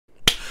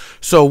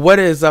So what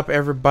is up,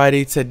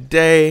 everybody?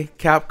 Today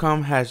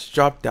Capcom has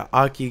dropped the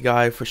A.K.I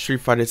guide for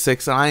Street Fighter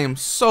 6, and I am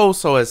so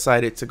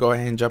excited to go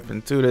ahead and jump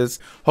into this.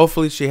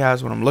 Hopefully she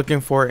has what I'm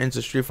looking for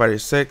into Street Fighter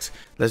 6.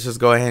 Let's just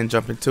go ahead and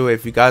jump into it.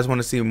 If you guys want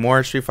to see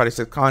more Street Fighter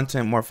 6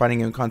 content, more fighting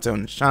game content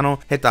on this channel,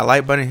 hit that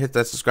like button, hit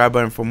that subscribe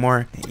button for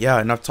more. And yeah,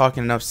 enough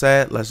talking, enough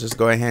said. Let's just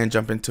go ahead and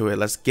jump into it.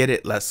 Let's get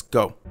it. Let's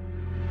go.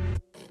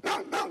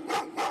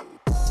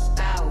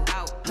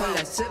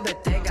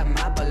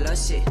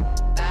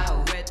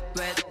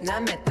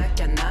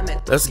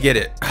 Let's get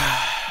it.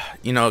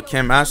 You know,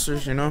 Ken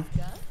Masters, you know.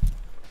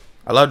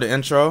 I love the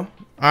intro.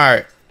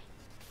 Alright.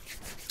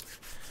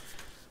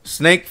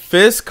 Snake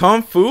Fist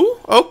Kung Fu.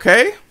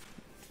 Okay.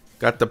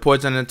 Got the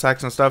poison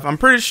attacks and stuff. I'm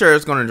pretty sure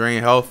it's going to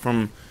drain health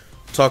from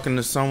talking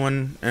to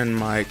someone in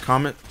my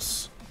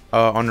comments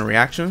on the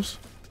reactions.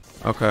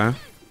 Okay.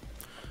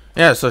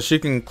 Yeah, so she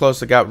can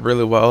close the gap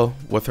really well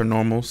with her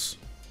normals.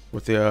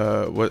 With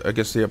the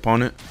against the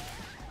opponent.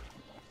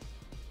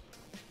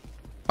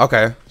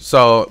 Okay,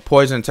 so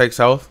poison takes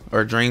health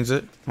or drains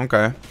it.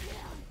 Okay,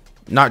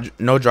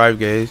 no drive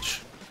gauge,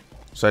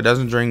 so it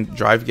doesn't drain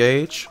drive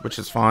gauge, which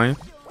is fine.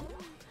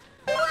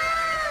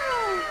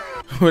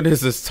 What is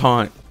this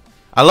taunt?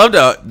 I love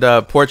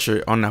the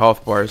portrait on the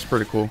health bar. It's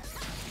pretty cool.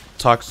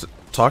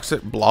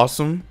 Toxic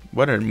Blossom.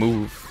 What a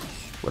move!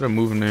 What a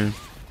move name.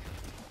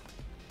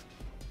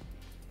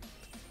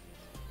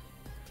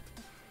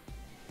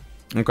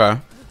 Okay,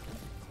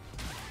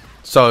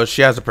 so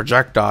she has a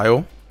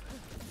projectile.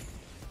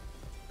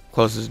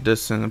 Closest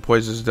distance and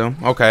poisons them.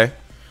 Okay,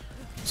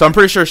 so I'm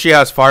pretty sure she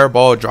has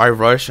Fireball, Drive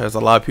Rush, as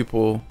a lot of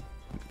people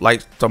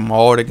like to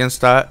maul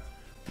against that.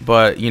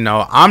 But you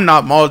know, I'm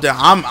not mauled.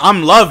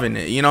 I'm loving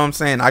it. You know what I'm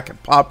saying? I can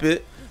pop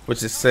it,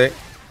 which is sick.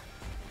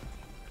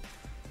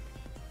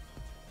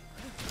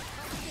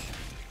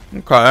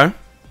 Okay,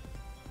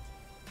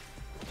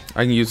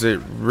 I can use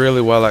it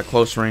really well at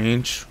close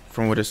range,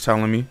 from what it's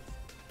telling me.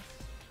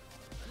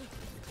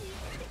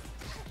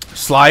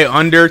 Slide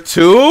under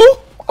two.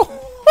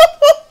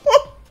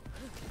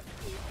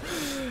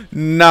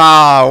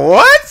 Nah,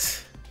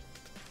 what?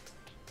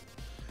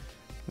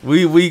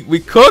 We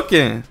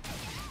cooking.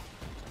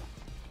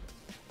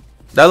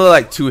 That look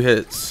like two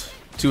hits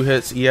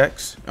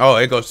EX. Oh,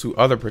 it goes to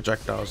other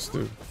projectiles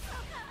too.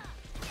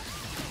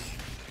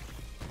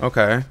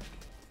 Okay,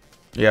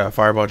 yeah,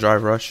 Fireball,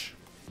 Drive Rush.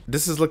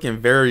 This is looking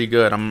very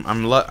good.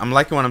 I'm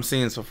liking what I'm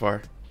seeing so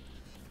far.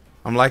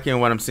 I'm liking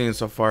what I'm seeing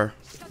so far.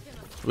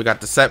 We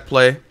got the set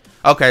play.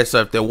 Okay, so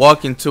if they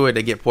walk into it,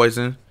 they get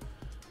poisoned.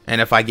 And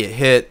if I get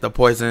hit, the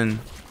poison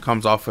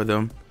comes off of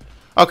them.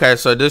 Okay,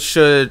 so this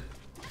should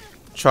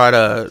try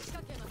to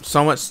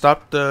somewhat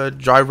stop the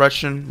drive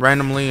rushing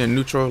randomly in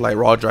neutral, like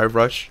raw drive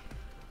rush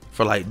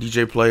for like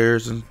DJ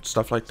players and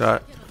stuff like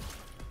that.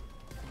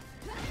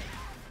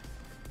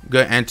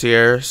 Good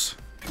anti-airs.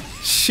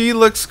 She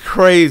looks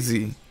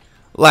crazy.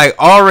 Like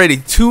already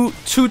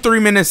 3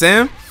 minutes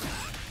in,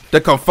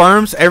 that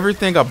confirms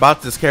everything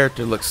about this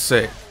character looks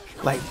sick.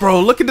 Like,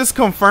 bro, look at this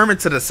confirming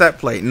to the set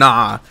plate.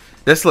 Nah,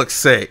 this looks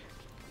sick.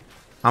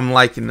 I'm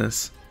liking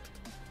this.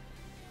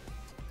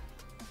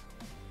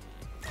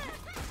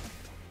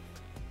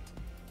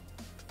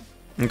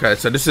 Okay,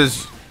 so this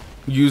is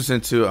used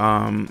into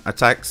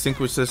attack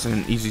sequences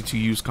and easy to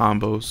use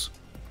combos.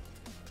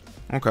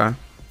 Okay.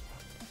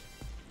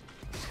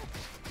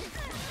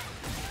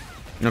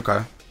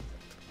 Okay.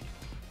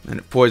 And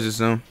it poisons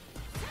them.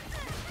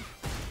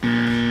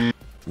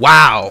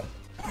 Wow.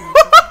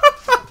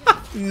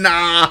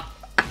 Nah.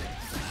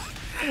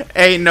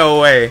 Ain't no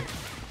way.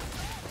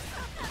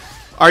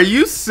 Are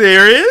you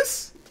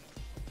serious?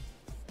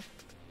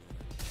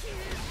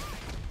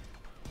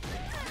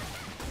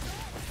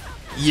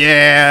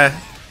 Yeah.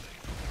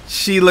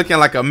 She looking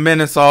like a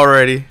menace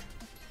already.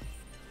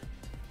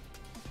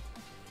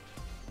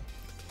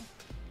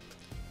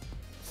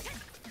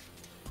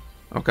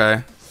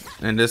 Okay.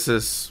 And this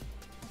is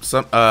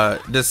some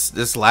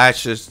this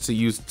lash is to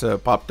use to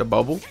pop the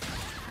bubble,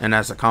 and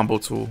as a combo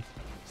tool.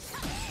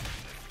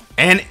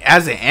 And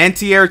as an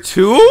anti-air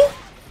too?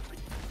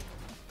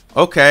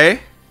 Okay.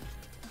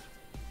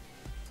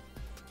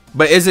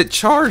 But is it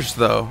charged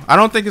though? I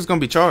don't think it's gonna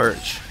be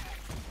charged.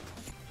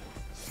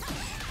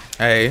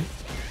 Hey.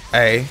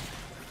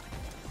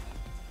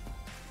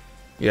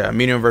 Yeah,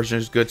 medium version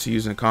is good to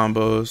use in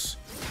combos.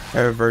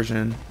 Heavy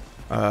version,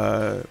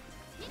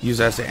 use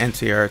as an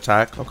anti-air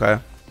attack. Okay.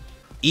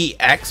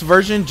 EX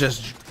version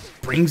just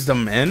brings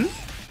them in?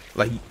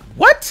 Like,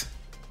 what?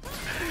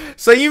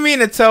 So you mean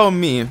to tell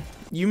me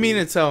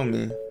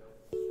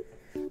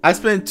I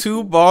spent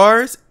 2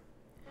 bars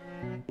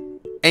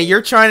and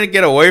you're trying to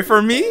get away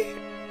from me?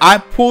 I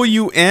pull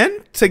you in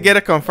to get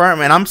a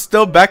confirm and I'm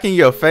still back in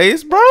your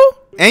face, bro?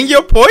 And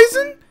you're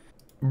poison?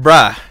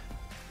 Bruh.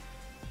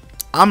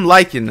 I'm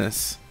liking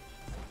this.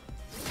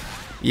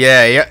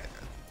 Yeah,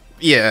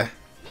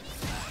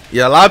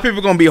 a lot of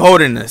people gonna be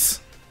holding this.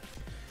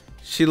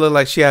 She look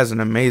like she has an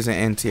amazing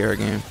anti-air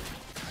game.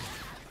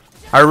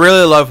 I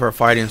really love her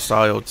fighting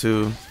style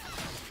too.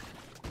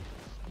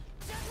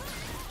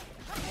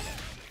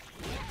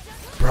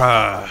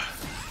 Bruh.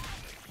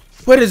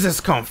 What is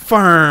this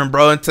confirmed,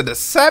 bro? Into the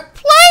set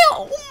play?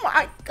 Oh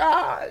my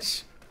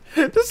gosh.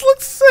 This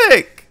looks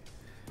sick.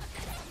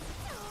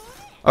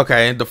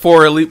 Okay, the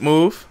 4 elite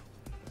move.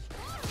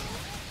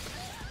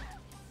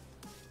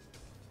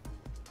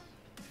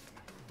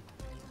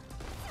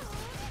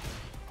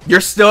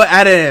 You're still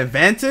at an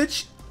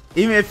advantage?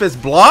 Even if it's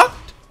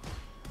blocked?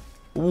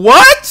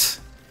 What?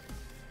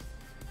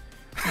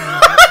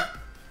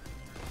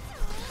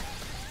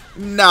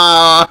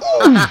 Nah.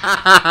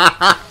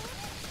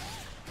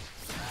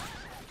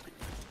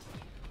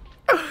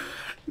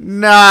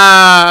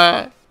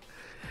 Nah.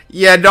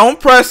 Yeah, don't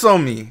press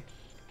on me.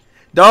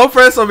 Don't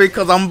press on me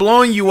because I'm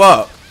blowing you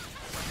up.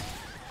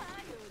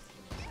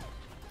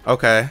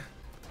 Okay.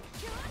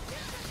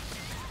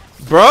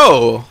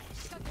 Bro.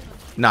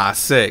 Nah,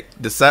 sick.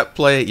 The set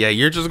play. Yeah,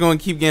 you're just going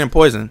to keep getting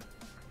poisoned.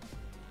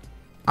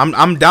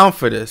 I'm down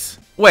for this.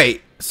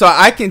 Wait, so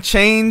I can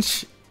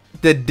change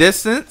the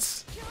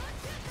distance?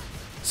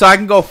 So I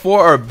can go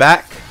forward or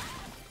back?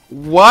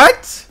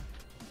 What?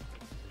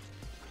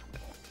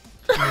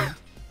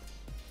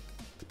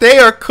 They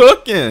are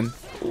cooking.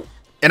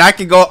 And I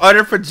can go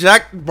under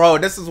project. Bro,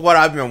 this is what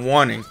I've been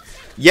wanting.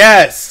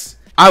 Yes.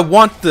 I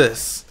want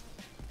this.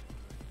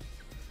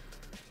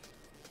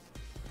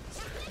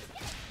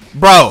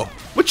 Bro,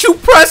 what you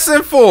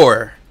pressing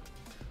for?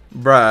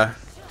 Bruh.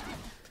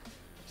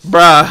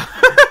 Bruh.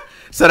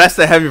 So that's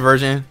the heavy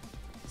version.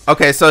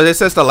 Okay, so this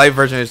says the light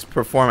version is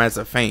performed as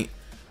a feint.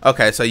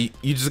 Okay, so you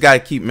just gotta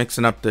keep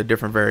mixing up the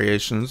different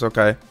variations.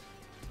 Okay.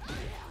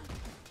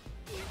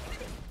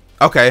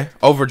 Okay,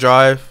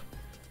 overdrive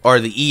or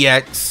the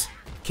EX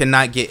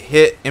cannot get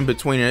hit in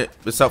between it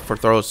except for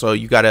throw, so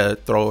you gotta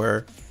throw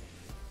her.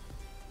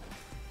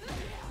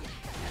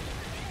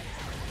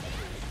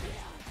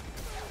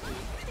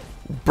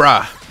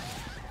 Bruh.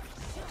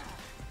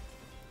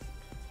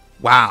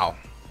 Wow.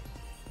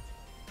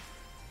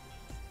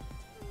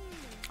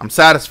 I'm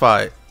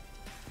satisfied.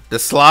 The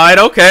slide,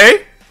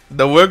 okay.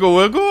 The wiggle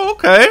wiggle,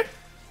 okay.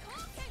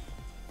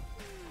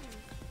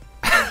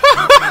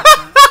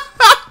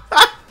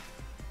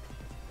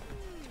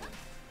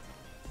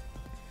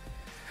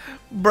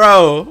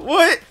 Bro,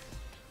 what?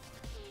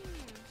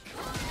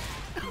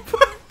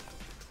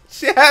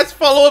 She has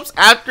follow-ups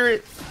after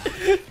it.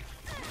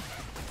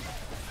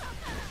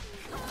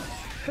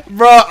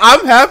 Bro,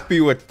 I'm happy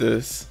with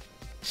this.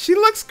 She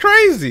looks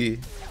crazy.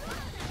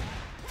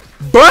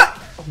 But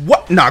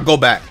what? Nah, go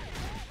back.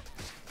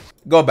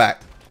 Go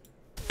back.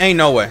 Ain't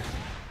no way.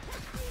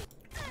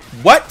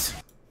 What?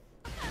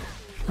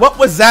 What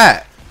was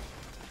that?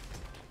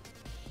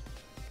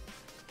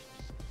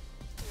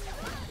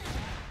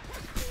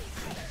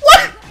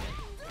 What?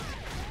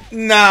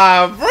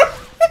 Nah, bro.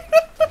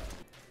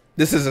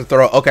 This is a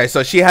throw. Okay,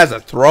 so she has a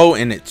throw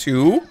in it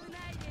too.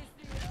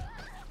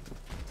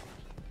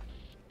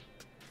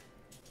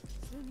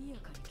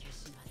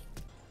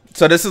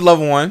 So this is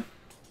level 1.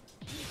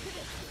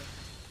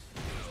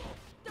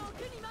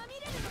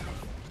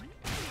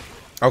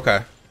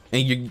 Okay.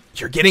 And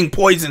you're getting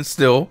poisoned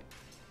still.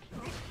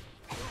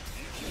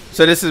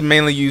 So this is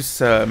mainly used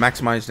to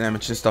maximize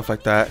damage and stuff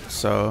like that.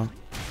 So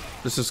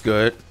this is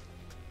good.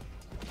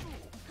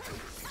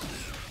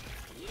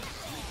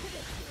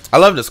 I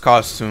love this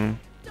costume.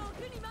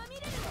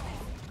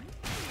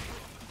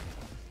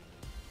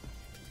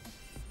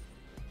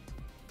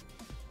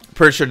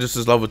 Pretty sure this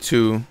is level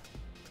 2.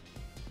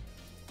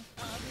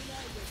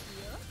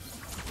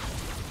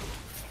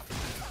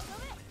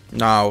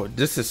 No,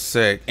 this is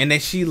sick. And then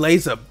she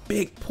lays a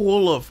big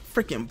pool of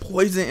freaking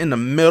poison in the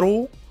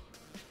middle.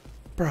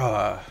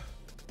 Bruh.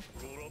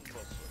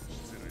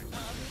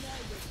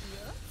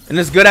 And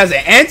it's good as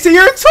an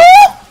anti-air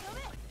tool?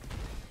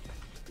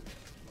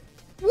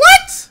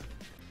 What?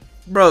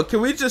 Bro,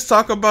 can we just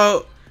talk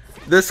about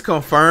this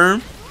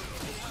confirm?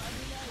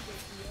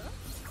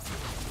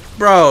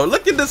 Bro,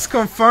 look at this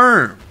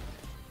confirm.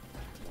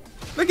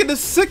 Look at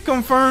this sick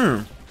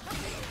confirm.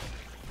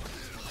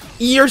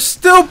 You're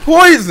still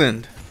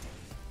poisoned.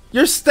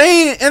 You're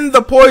staying in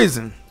the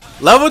poison.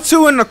 Level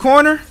 2 in the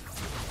corner.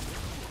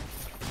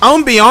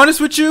 I'm gonna be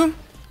honest with you.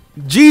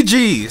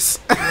 GG's.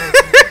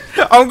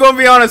 I'm gonna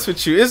be honest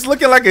with you. It's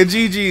looking like a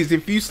GG's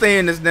if you stay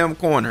in this damn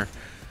corner.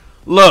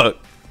 Look,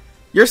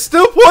 you're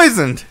still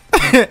poisoned.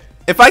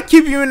 If I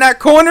keep you in that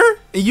corner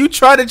and you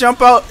try to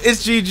jump out,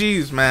 it's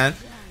GG's, man.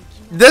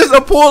 There's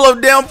a pool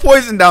of damn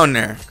poison down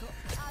there.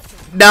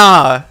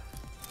 Nah.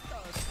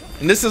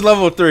 And this is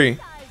level 3.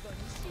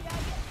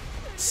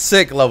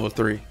 Sick level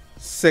 3.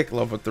 Sick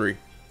level 3.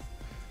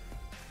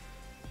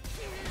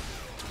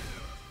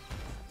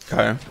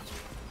 Okay.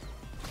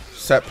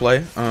 Set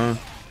play.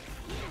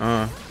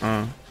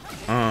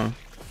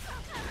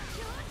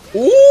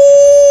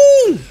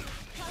 Ooh!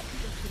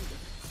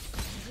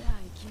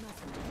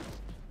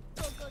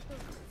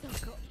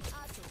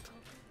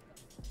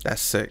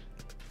 That's sick.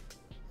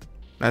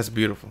 That's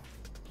beautiful.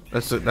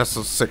 That's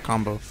a sick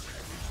combo.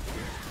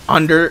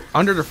 Under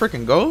the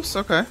freaking ghost?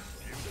 Okay.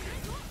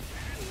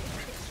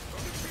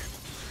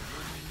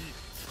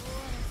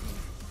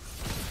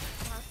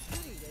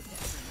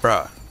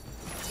 Bruh.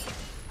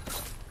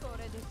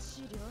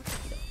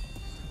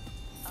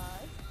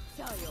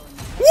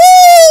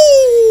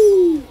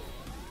 Woo!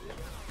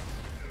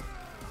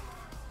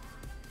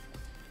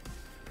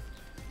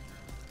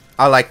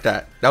 I like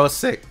that. That was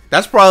sick.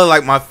 That's probably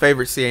like my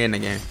favorite CA in the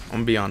game. I'm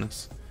gonna be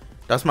honest.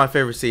 That's my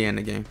favorite CA in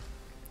the game.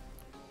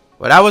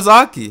 Well, that was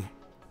A.K.I.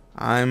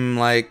 I'm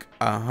like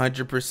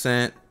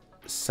 100%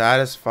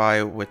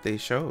 satisfied with what they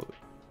showed.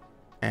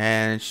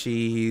 And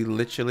she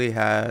literally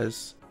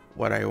has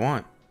what I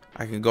want.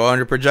 I can go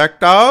under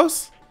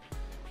projectiles.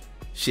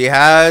 She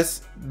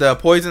has the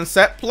poison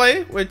set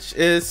play, which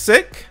is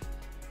sick.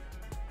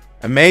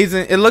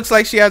 Amazing. It looks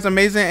like she has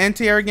amazing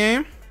anti-air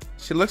game.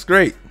 She looks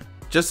great.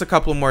 Just a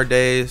couple more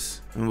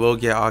days and we'll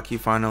get A.K.I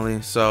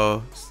finally.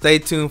 So stay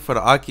tuned for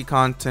the A.K.I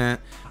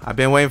content. I've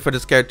been waiting for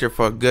this character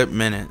for a good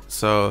minute.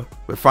 So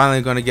we're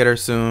finally going to get her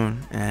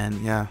soon.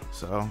 And yeah,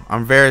 so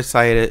I'm very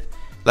excited.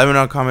 Let me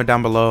know in the comment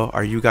down below.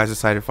 Are you guys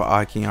excited for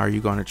A.K.I? Are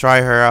you going to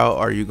try her out?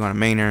 Or are you going to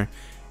main her?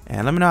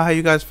 And let me know how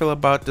you guys feel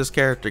about this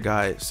character,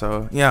 guys.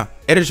 So yeah,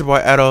 it is your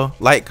boy Edo.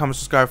 Like, comment,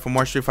 subscribe for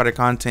more Street Fighter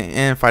content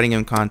and fighting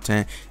game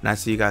content. And I'll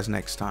see you guys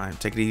next time.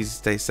 Take it easy,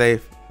 stay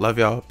safe. Love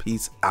y'all.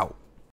 Peace out.